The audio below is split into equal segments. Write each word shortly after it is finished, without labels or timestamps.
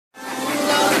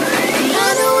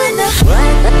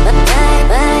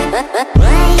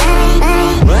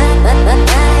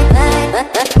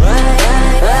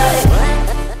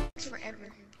Forever.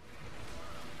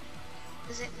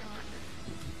 Is it not?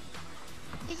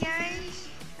 Hey guys!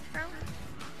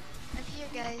 I'm here,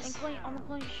 guys. I'm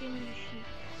playing shooting your sheep.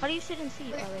 How do you sit and see?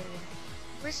 Wait, oh, there you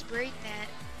go. Where's Braden at?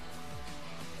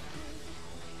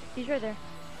 He's right there.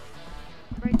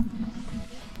 Right.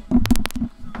 Oh,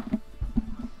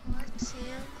 I see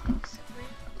him. It's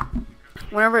Braden.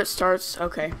 Whenever it starts,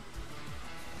 okay.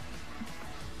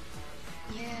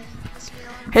 Yeah, let's be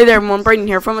on. Hey there everyone, Braden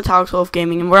here from AtalicKes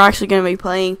Gaming, and we're actually going to be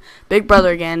playing Big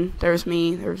Brother again. There's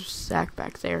me, there's Zach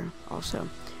back there also.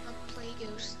 I'll play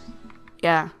Ghost.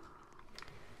 Yeah.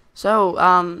 So,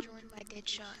 Joined by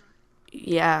Deadshot.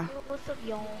 yeah. What's up,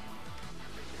 y'all?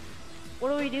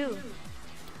 What do we do?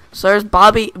 So there's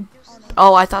Bobby.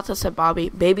 Oh, I thought that said Bobby.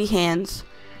 Baby hands.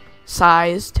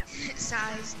 Sized.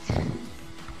 Sized.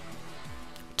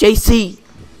 JC.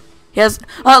 He has,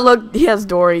 oh look, he has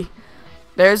Dory.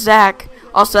 There's Zach.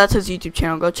 Also, that's his YouTube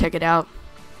channel. Go check it out.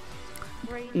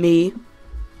 Right. Me.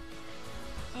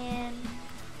 And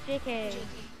JK.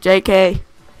 JK.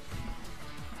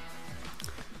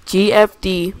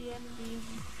 GFD.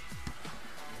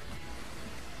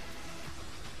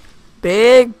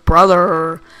 Big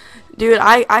Brother. Dude,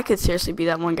 I could seriously be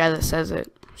that one guy that says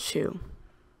it. Shoo.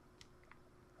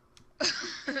 I'm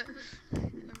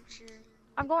sure.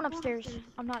 I'm going upstairs.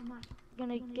 I'm not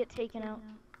gonna get taken out.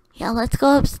 Yeah, let's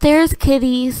go upstairs,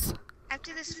 kiddies.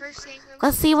 After this first game,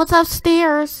 Let's see what's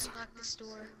upstairs. unlock this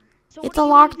door. So It's what do a you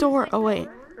locked do? door. Oh, wait.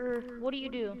 Or what do you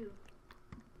do?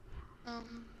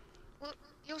 Well,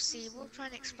 you'll see. We'll try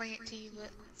and explain it to you, but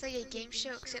it's like a game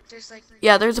show, except there's like.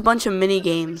 Yeah, there's a bunch of mini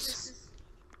games.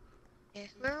 Yeah,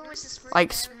 whoever wins this first Like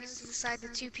battle gets to decide the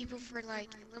two people for like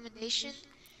elimination,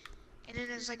 and then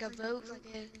there's like a vote, like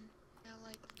a,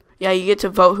 like. Yeah, you get to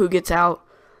vote who gets out.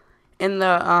 In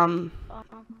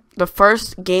the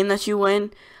first game that you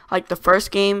win, like the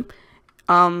first game,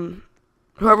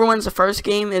 whoever wins the first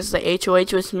game is the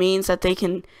HOH, which means that they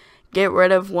can get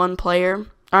rid of one player.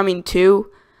 I mean two.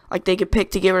 Like they could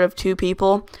pick to get rid of two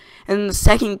people. And in the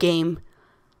second game,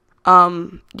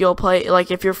 you'll play,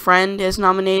 like if your friend is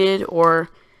nominated, or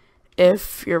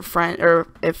if your friend, or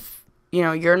if you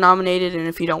know you're nominated, and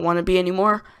if you don't want to be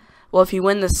anymore, well, if you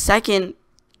win the second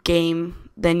game,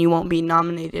 then you won't be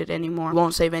nominated anymore. You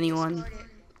won't save anyone.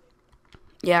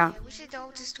 Yeah. We should all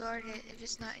discard it if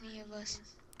it's not any of us.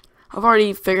 I've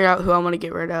already figured out who I want to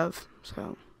get rid of.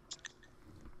 So.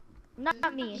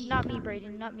 Not me,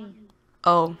 Braden, not me.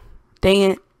 Oh, dang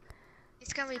it.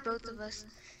 It's gonna be both of us.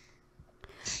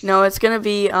 No, it's gonna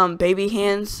be Baby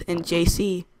Hands and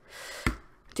JC.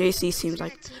 JC seems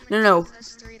like no.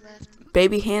 Us three left.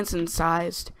 Baby Hands and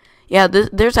Sized. Yeah,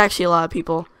 there's actually a lot of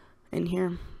people in here.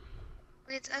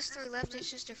 When it's us three left, it's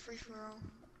just a free for all.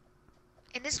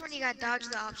 And this one you gotta dodge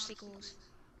the obstacles.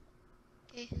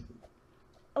 Okay.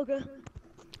 Okay.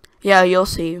 Yeah, you'll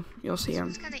see. You'll see them.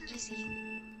 It's kinda easy.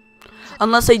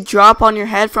 Unless they drop on your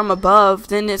head from above,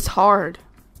 then it's hard.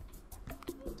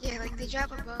 Yeah, like they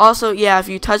drop above. Also, yeah, if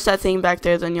you touch that thing back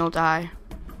there, then you'll die.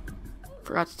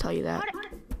 Forgot to tell you that.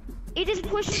 It just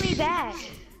pushed me back.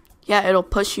 Yeah, it'll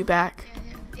push you back.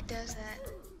 Yeah, it does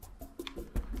that.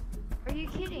 Are you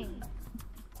kidding?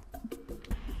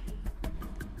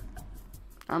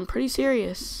 I'm pretty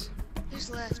serious. Who's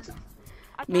left?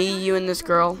 Me, you, and this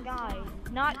girl. Sky,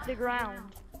 not the ground.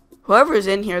 Whoever's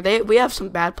in here, we have some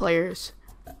bad players.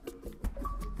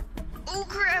 Oh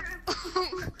crap!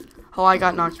 Oh, I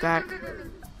got knocked back.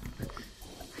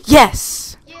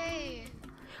 Yes! Yay!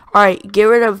 Alright, get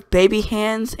rid of Baby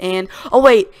Hands and... Oh,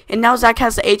 wait. And now Zach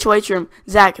has the HOH room.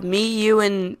 Zach, me, you,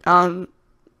 and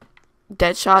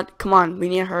Deadshot. Come on, we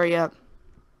need to hurry up.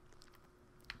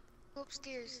 Go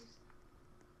upstairs.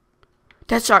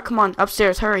 Deadshot, come on,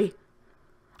 upstairs, hurry.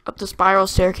 Up the spiral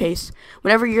staircase.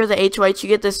 Whenever you're the HOH, you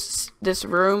get this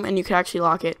room, and you can actually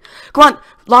lock it. Come on,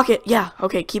 lock it. Yeah,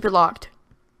 okay, keep it locked.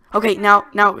 Okay, now,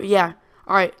 yeah.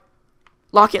 Alright.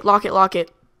 Lock it, lock it, lock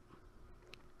it.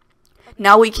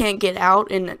 Now we can't get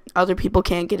out, and other people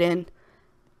can't get in.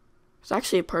 There's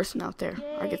actually a person out there.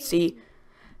 I could see.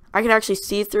 I could actually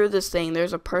see through this thing.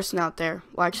 There's a person out there.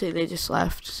 Well, actually, they just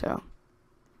left, so.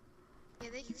 Yeah,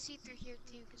 they can see through here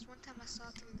too, because one time I saw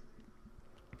through.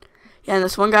 Yeah, and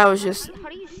this one guy was just How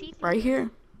do you see through? right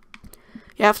here.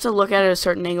 You have to look at it at a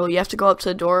certain angle. You have to go up to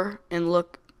the door and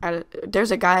look at it.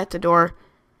 There's a guy at the door.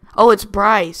 Oh, it's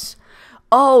Bryce.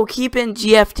 Oh, keep in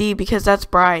GFD because that's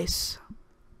Bryce.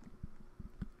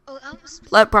 Oh,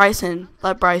 Let Bryce in.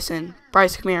 Let Bryce in.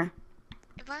 Bryce, come here.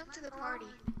 invite him to the party.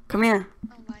 Come here.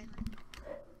 Oh, my.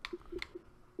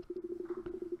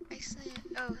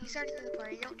 Oh, he's already in the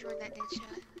party. Don't join that dead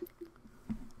shot.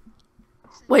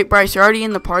 Wait, Bryce, you're already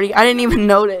in the party? I didn't even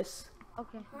notice.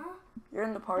 Okay. You're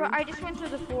in the Bro, party? I just went to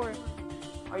the fort.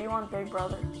 Are you on Big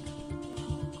Brother?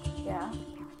 Yeah.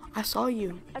 I saw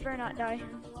you. I better not die.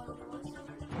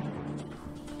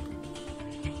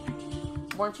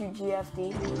 Weren't you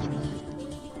GFD?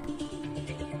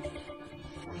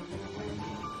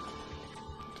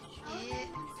 Yeah,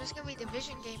 there's gonna be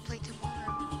division gameplay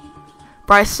tomorrow.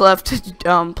 Bryce left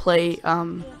to play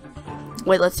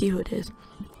wait, let's see who it is.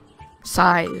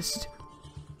 Sized.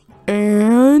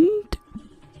 And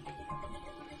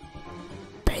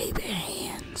baby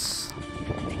hands.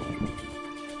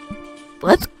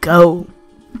 Let's go.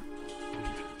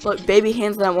 Look, baby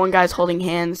hands and that one guy's holding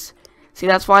hands. See,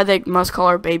 that's why they must call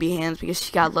her baby hands, because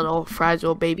she got little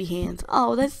fragile baby hands.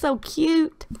 Oh, that's so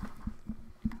cute.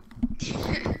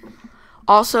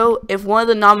 Also, if one of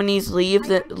the nominees leaves,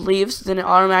 then it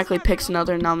automatically picks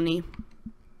another nominee.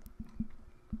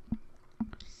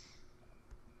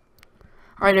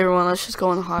 Alright, everyone, let's just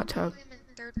go in the hot tub.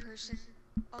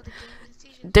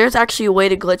 There's actually a way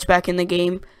to glitch back in the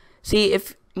game. See,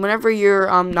 if whenever you're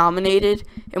nominated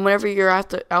and whenever you're out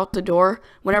the door,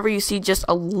 whenever you see just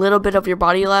a little bit of your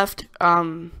body left,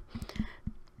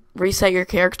 reset your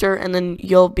character and then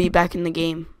you'll be back in the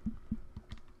game.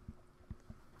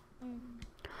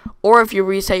 Or if you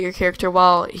reset your character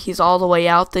while he's all the way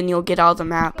out, then you'll get out of the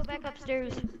map. Go back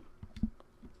upstairs.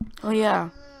 Oh yeah.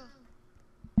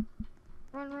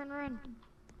 Run, run, run.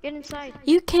 Get inside.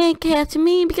 You can't catch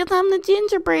me because I'm the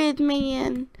gingerbread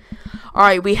man.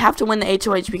 Alright, we have to win the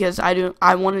HOH because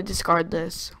I want to discard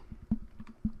this.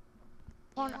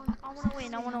 I wanna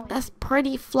win, I wanna win. That's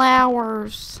pretty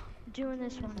flowers. Doing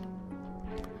this one.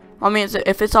 I mean,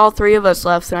 if it's all three of us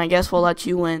left, then I guess we'll let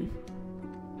you win.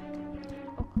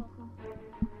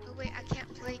 Oh wait, I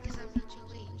can't play because I'm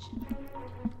HOH.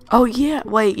 Oh yeah,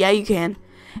 wait, yeah you can.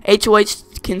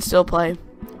 HOH can still play.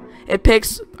 It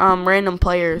picks random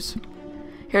players.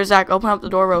 Here, Zach, open up the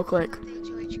door real quick.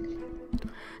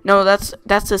 No, that's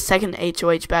the second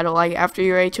HOH battle. Like after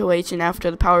your HOH and after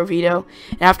the power veto,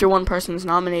 and after one person's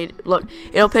nominated. Look,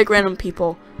 it'll pick random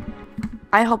people.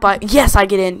 I hope yes, I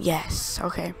get in. Yes,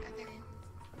 okay.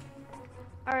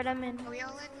 Alright, I'm in. Are we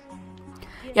all in?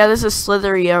 Yeah, this is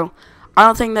Slitherio. I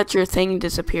don't think that your thing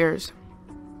disappears.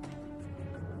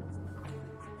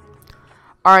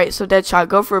 Alright, so Deadshot,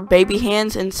 go for baby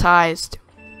hands and sized.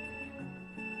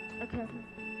 Okay.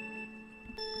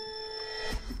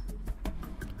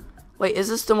 Wait, is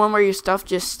this the one where your stuff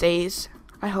just stays?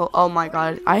 I hope. Oh my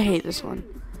god, I hate this one.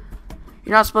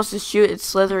 You're not supposed to shoot,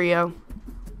 it's Slitherio.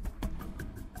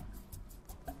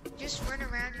 Just run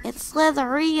around. It's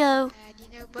Slitherio.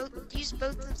 You know, use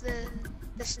both of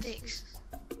the sticks.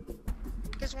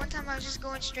 Because one time I was just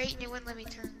going straight and it wouldn't let me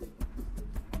turn.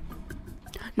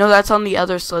 No, that's on the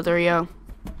other Slitherio.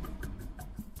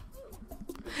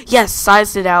 Yes,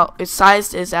 sized it out. It's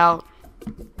sized is out.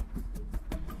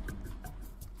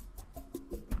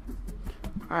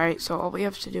 Alright, so all we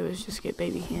have to do is just get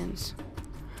baby hands.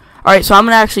 Alright, so I'm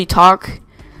gonna actually talk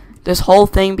this whole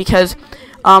thing because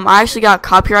I actually got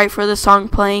copyright for this song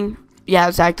playing.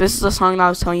 Yeah, Zach, this is the song that I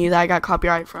was telling you that I got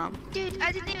copyright from. Dude,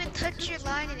 I didn't even touch your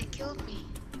line and it killed me.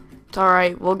 It's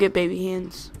alright, we'll get baby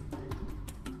hands.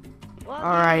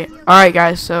 Alright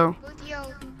guys, so Both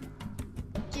y'all.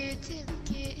 Get him.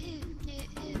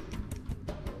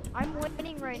 I'm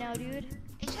winning right now, dude.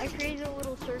 I created a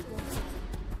little circle.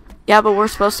 yeah, but we're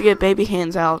supposed to get baby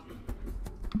hands out.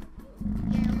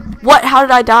 What? How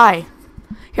did I die?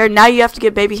 Here, now you have to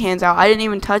get baby hands out. I didn't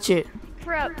even touch it.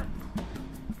 Crap.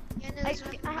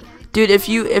 Dude, if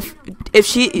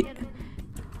she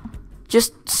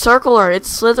just circle her,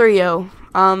 it's Slitherio.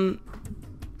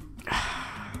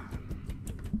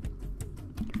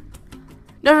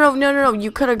 No,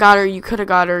 you could have got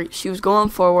her, She was going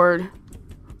forward.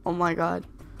 Oh my god.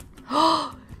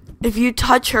 If you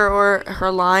touch her or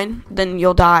her line, then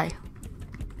you'll die.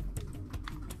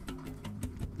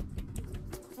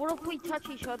 What if we touch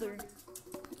each other?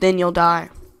 Then you'll die.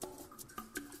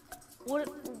 What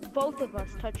if both of us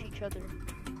touch each other?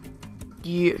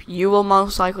 You will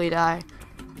most likely die.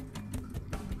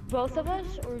 Both of us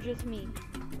or just me?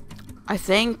 I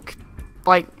think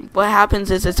like what happens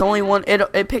is it's only one.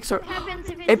 It picks her.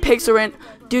 It picks her in.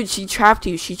 Dude, she trapped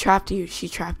you. She trapped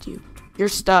you. You're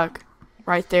stuck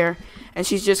right there, and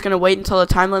she's just gonna wait until the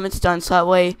time limit's done, so that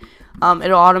way,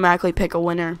 it'll automatically pick a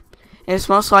winner. And it's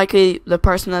most likely the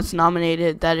person that's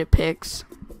nominated that it picks.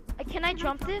 Can I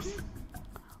jump this?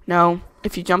 No,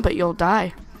 if you jump it, you'll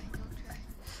die.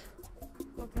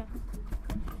 Okay.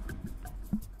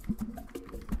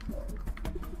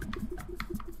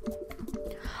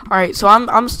 Alright, so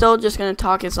I'm still just gonna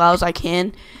talk as loud as I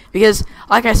can because,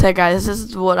 like I said, guys, this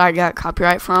is what I got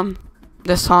copyright from.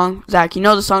 This song, Zach, you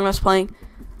know the song that's playing?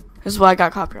 This is what I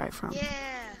got copyright from. Yeah.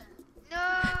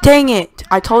 No. Dang it!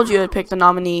 I told you to pick the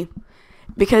nominee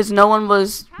because no one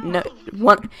was. No,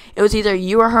 one. It was either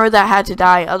you or her that had to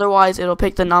die. Otherwise, it'll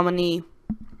pick the nominee.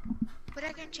 But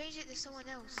I can change it to someone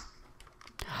else.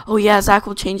 Oh yeah, Zach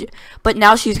will change it. But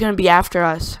now she's gonna be after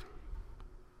us.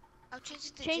 I'll change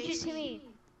it to Change it JC. to me.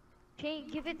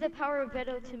 Give it the power of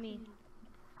veto to me.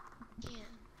 Yeah.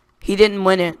 He didn't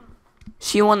win it.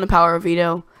 She won the power of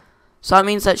veto. So that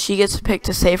means that she gets to pick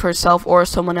to save herself or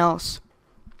someone else.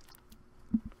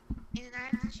 And then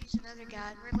I have to choose another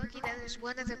guy. We're lucky that there's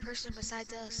one other person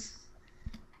besides us.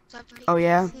 So I have to pick Oh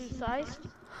yeah. Size?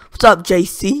 What's up,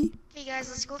 JC? Hey guys,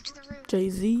 let's go up to the room.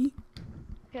 JZ.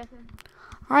 Okay.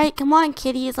 Alright, come on,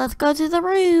 kitties. Let's go to the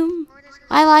room.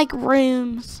 I like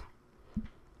rooms.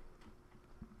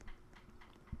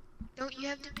 Don't you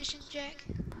have the mission, Jack?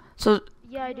 So,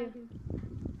 Yeah, I do.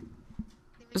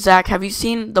 Zach, have you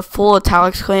seen the full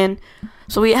AtalicKes Clan?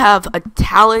 So we have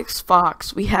AtalicKes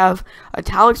Fox, we have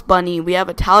AtalicKes Bunny, we have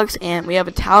AtalicKes Ant, we have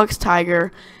AtalicKes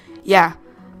Tiger, yeah,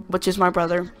 which is my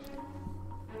brother,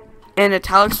 and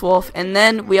AtalicKes Wolf, and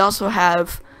then we also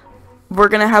have, we're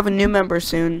gonna have a new member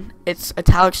soon. It's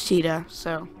AtalicKes Cheetah.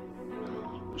 So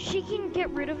She can get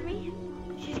rid of me?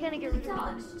 She's gonna get rid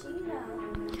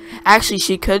of me. actually,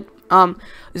 she could.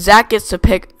 Zach gets to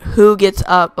pick who gets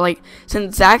up. Like,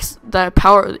 since Zach's the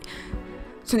power,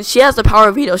 since she has the power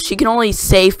of veto, she can only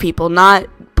save people, not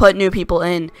put new people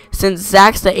in. Since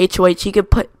Zach's the HOH, he could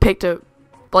pick to,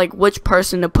 like, which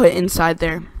person to put inside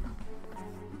there.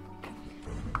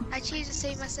 I choose to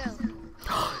save myself.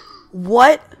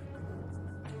 What?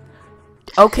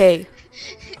 Okay.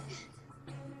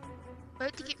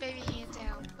 Vote to get baby hands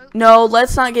out. Vote. No,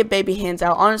 let's not get baby hands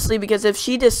out, honestly, because if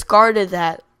she discarded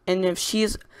that, and if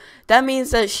she's, that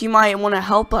means that she might want to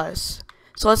help us.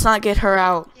 So let's not get her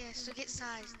out. Yeah, so get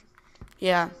sized.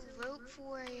 Yeah. Vote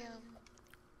for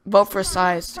a Vote for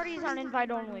size. Parties on invite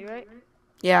only, right?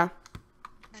 Yeah.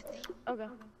 I think. Okay.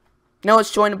 No,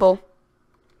 it's joinable.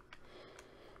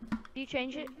 Do you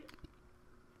change it?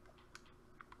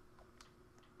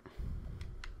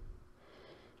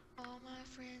 All my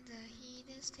friends are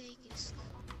heathens, take it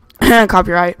slow.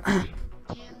 Copyright. Can't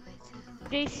wait till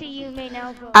JC, you may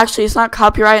now vote. Actually, it's not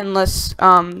copyright unless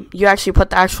you actually put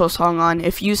the actual song on.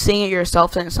 If you sing it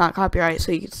yourself, then it's not copyright,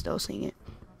 so you can still sing it.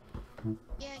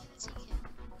 Yeah, you can sing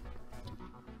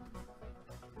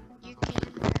it. You can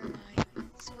wear my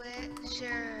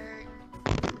sweatshirt.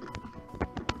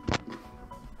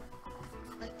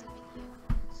 Like the video.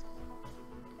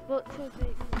 Vote to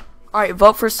big. Alright,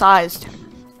 vote for sized.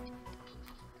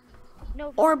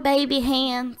 No. Or baby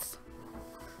hands.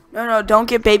 No, don't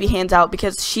get baby hands out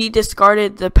because she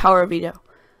discarded the power veto.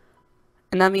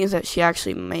 And that means that she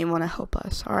actually may want to help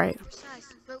us. Alright. For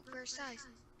size. Vote for size.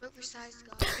 Vote for size,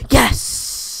 guys.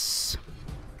 Yes!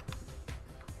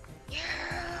 Yeah.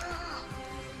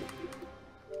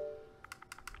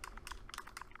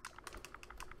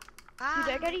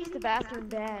 Dude, I gotta use the bathroom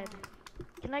bad.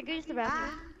 Can I go use the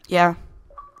bathroom? Yeah.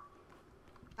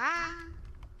 Bye.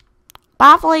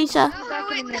 Bye, Felicia. Oh,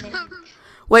 Back in a wait, minute. no.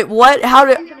 Wait, what? How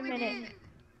Back did... in a minute.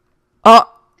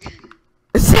 Oh.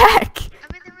 Zach.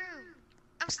 I'm in the room.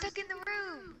 I'm stuck in the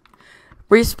room.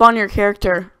 Respawn your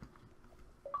character.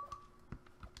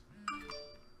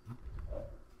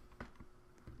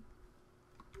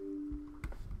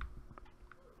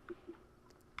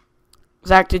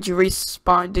 Zach, did you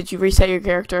respawn? Did you reset your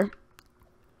character?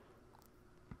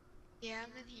 Yeah,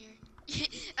 I'm in here.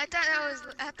 I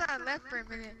thought I left for a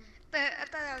minute. I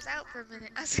thought I was out for a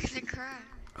minute. I was gonna cry.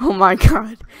 Oh my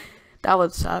god. That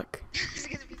would suck. It's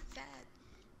gonna be sad.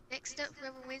 Next up,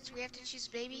 whoever wins, we have to choose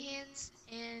baby hands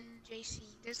and JC.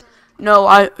 There's only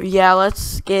No, yeah,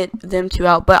 let's get them two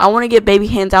out. But I want to get baby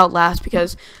hands out last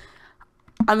because,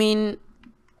 I mean,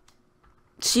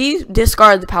 she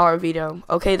discarded the power of veto.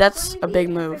 Okay, that's a big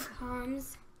move. I'm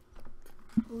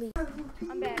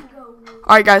back.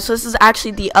 Alright guys, so this is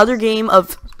actually the other game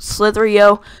of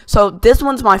Slitherio. So this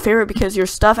one's my favorite because your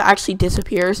stuff actually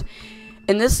disappears.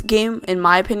 And this game, in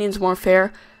my opinion, is more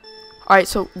fair. Alright,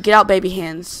 so get out baby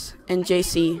hands and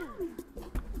JC.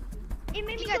 It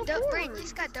made he me got go Brain, forward.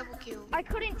 he's got double kill. I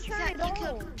couldn't turn it You all.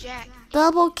 killed Jack.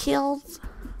 Double kills.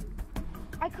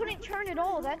 I couldn't turn it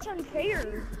all. That's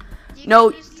unfair. You No,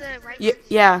 can use the right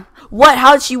Yeah. What?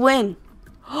 How did she win?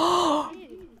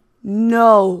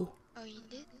 No. Oh, you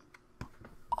did?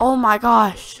 Oh my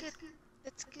gosh. Good.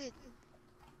 That's good.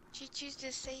 She chose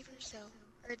to save herself.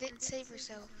 Or didn't save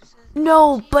herself. So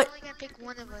No, she's but only gonna pick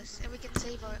one of us, and we can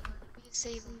save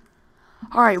save him.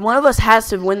 Alright, one of us has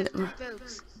to win.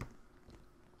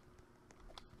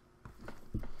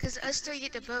 Because us three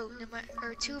get the boat,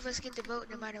 or two of us get the boat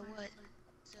no matter what.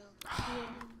 So.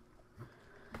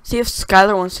 See if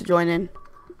Skylar wants to join in.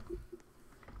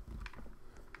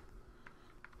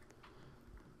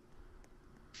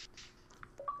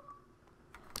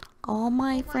 All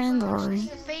my friends are. The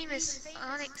famous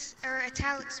Onyx or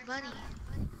AtalicKes bunny.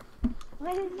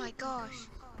 Oh my gosh.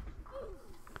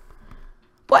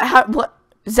 What? How, what?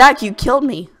 Zach, you killed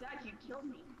me.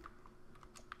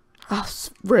 Oh,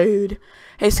 rude.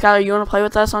 Hey, Skylar, you want to play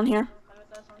with us on here?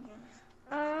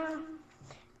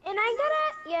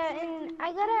 And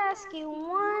I gotta ask you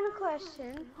one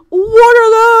question. What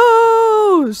are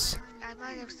those? I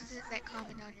might have sent that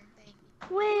comment on your thing.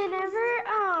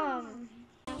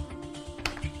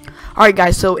 Alright,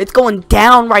 guys, so it's going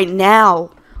down right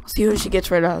now. Let's see who she gets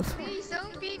rid of. Please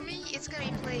don't be me. It's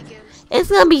gonna be Play Ghost. It's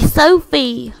gonna be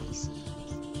Sophie.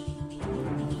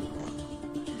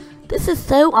 This is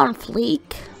so on fleek.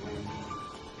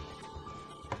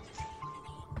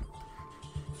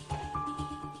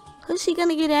 Who's she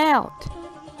gonna get out?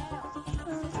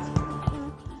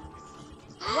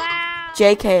 Wow.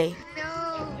 JK. No.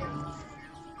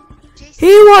 JC.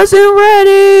 He wasn't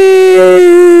ready.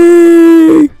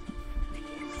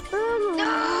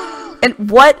 No. And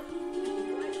what?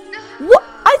 What?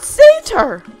 I saved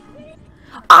her.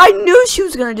 I knew she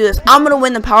was gonna do this. I'm gonna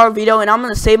win the power veto, and I'm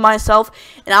gonna save myself,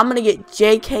 and I'm gonna get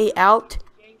JK out.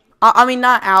 I mean,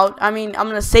 not out. I mean, I'm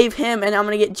gonna save him, and I'm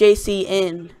gonna get JC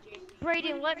in.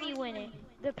 Brayden, let me win it.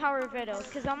 The power veto,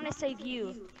 because I'm gonna save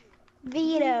you.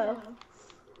 Veto.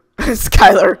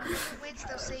 Skylar. Wins,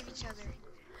 they'll save each other.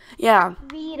 Yeah.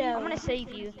 Veto. I'm gonna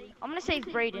save you. I'm gonna save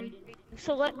Brayden.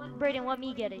 So let Brayden let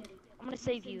me get it. I'm gonna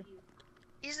save you.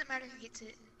 It doesn't matter who gets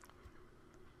it.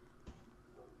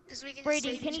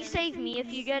 Brayden, can you save me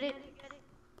if you get it?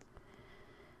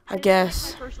 I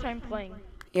guess. It's my first time playing.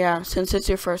 Yeah, since it's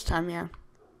your first time, yeah.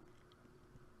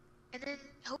 And then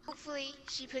hopefully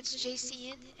she puts JC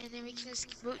in, and then we can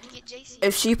just vote to get JC.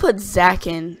 If she puts Zach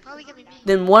in, Probably gonna be me.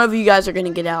 then one of you guys are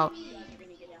gonna get out.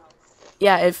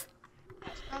 Yeah, if.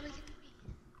 It's probably gonna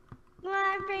be me. Come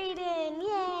on, Brayden!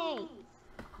 Yay!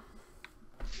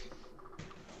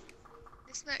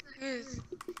 It's not good.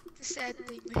 It's a sad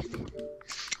thing, man.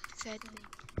 Sad thing.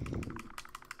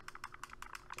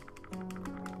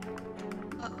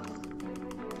 Uh-oh.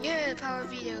 Yeah, power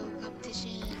veto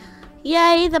competition.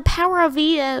 Yay, the power of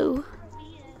veto.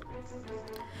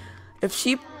 If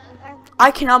she.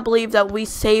 I cannot believe that we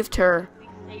saved her.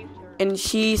 And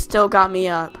she still got me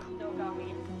up.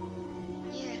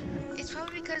 Yeah, it's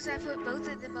probably because I put both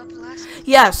of them up last week.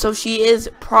 Yeah, so she is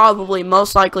probably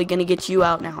most likely gonna get you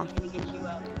out now.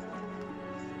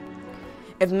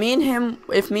 If me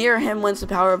or him wins the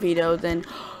power veto, then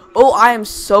oh, I am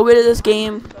so good at this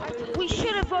game. We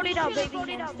should have voted out baby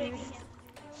hands, dude.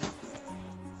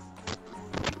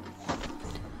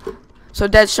 So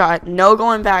Deadshot, no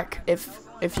going back.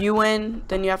 If you win,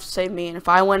 then you have to save me, and if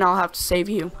I win, I'll have to save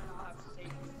you.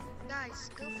 Guys,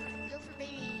 go for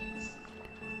baby hands.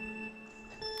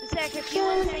 Zach, if you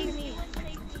want to save me.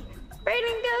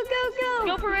 Brayden, go!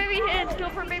 Go for baby hands. Go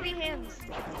for baby hands.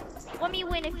 Let me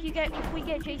win if we get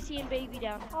JC and baby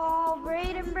down. Oh,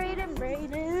 Brayden.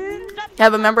 Yeah,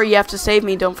 but remember, you have to save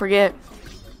me. Don't forget.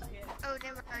 Oh,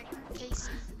 never mind. Casey.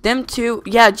 Them two,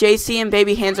 yeah, JC and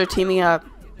baby hands are teaming up.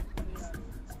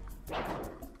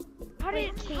 How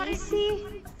did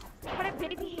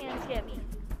baby hands get me?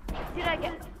 Did I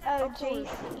get? Oh, JC.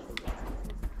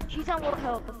 She's on low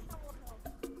health.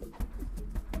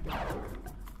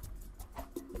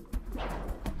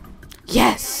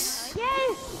 Yes.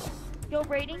 Yes. Go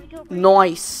Brayden.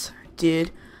 Nice,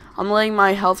 dude. I'm letting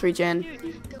my health regen.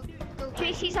 Dude,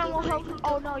 JC's on low health.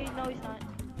 Oh no, he's not.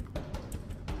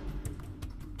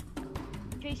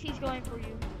 JC's going for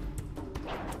you.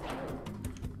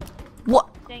 What?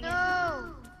 Dang it.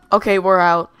 No. Okay, we're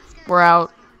out.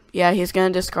 Yeah, he's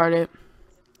gonna discard it.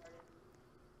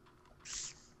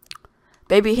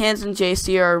 Baby hands and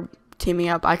JC are teaming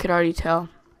up. I could already tell.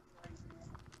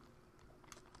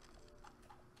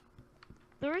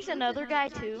 There's another guy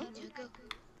too.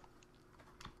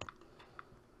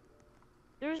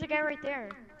 There's a guy right there.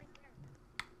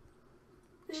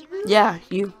 Yeah,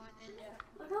 you.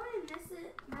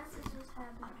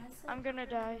 I'm gonna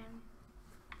die.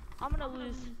 I'm gonna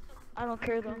lose. I don't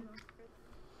care though. I'm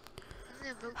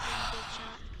gonna vote for you,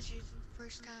 Deadshot, because you're the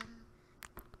first time.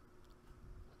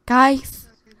 Guys,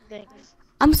 Thanks.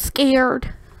 I'm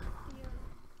scared.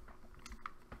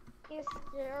 You're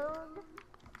scared?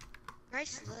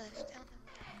 Bryce left.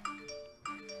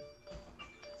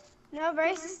 No,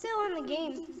 Bryce is still in the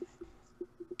game.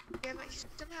 Yeah, but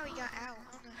somehow he got out.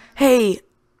 I don't know. Hey,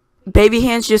 Baby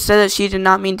Hands just said that she did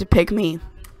not mean to pick me.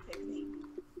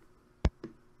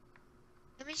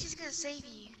 I mean, she's gonna save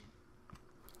you.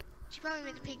 She probably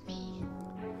meant to pick me.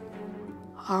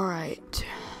 Alright.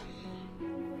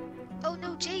 Oh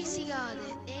no, JC got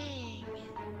it. Dang.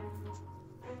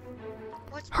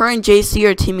 What's Her and JC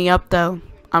are teaming up though.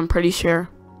 I'm pretty sure.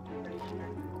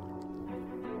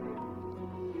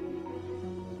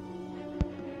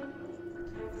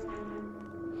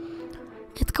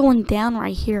 It's going down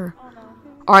right here.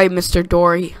 Alright, Mr.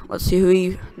 Dory. Let's see who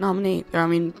he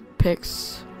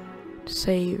picks to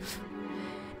save.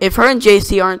 If her and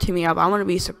JC aren't teaming up, I'm gonna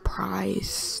be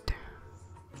surprised.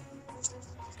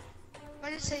 Why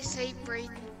did it say save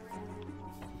Brayden?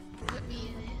 Put me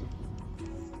in it.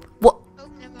 What? Oh,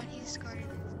 never mind, he discarded it.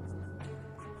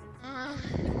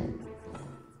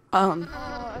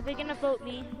 Are they gonna vote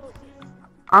me?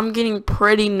 I'm getting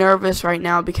pretty nervous right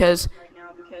now because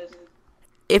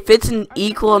if it's an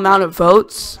equal amount of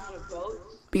votes,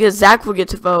 because Zach will get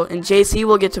to vote and JC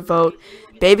will get to vote,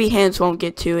 Baby Hands won't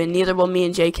get to, and neither will me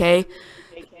and JK.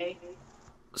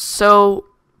 So,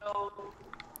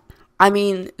 I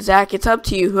mean, Zach, it's up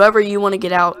to you. Whoever you want to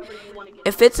get out.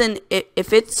 If it's an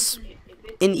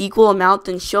equal amount,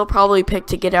 then she'll probably pick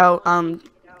to get out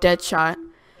Deadshot.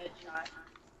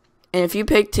 And if you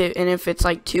pick to, and if it's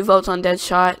like 2 votes on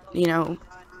Deadshot, you know,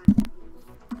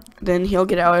 then he'll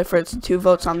get out if it's 2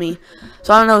 votes on me.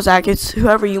 So I don't know, Zach. It's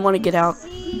whoever you want to get out.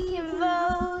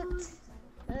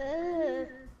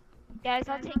 Guys,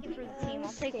 I'll take it for the team.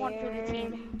 I'll take one for the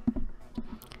team.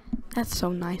 That's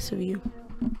so nice of you.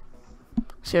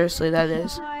 Seriously, that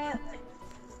is.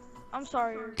 I'm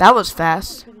sorry. That was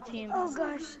fast. For the team. Oh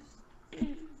gosh.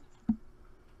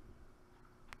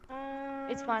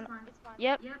 It's fine.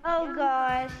 Yep. Oh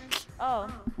gosh. Oh.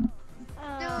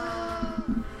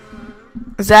 No.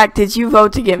 Zach, did you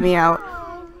vote to get me out?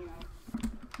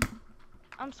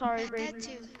 I'm sorry, I had Brayden.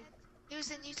 to. He was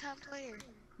a new top player.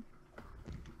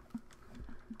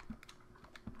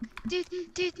 Dude,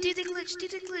 do the glitch, do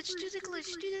the glitch, do the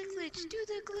glitch, do the glitch, do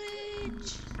the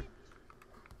glitch.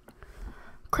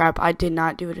 Crap, I did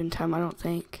not do it in time, I don't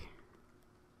think.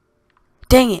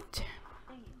 Dang it.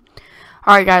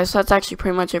 Alright guys, so that's actually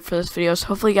pretty much it for this video. So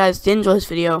hopefully you guys did enjoy this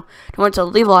video. Don't forget to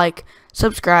leave a like,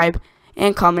 subscribe,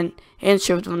 and comment, and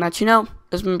share with them that you know.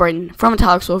 This has been Brayden from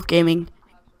AtalicKes Gaming.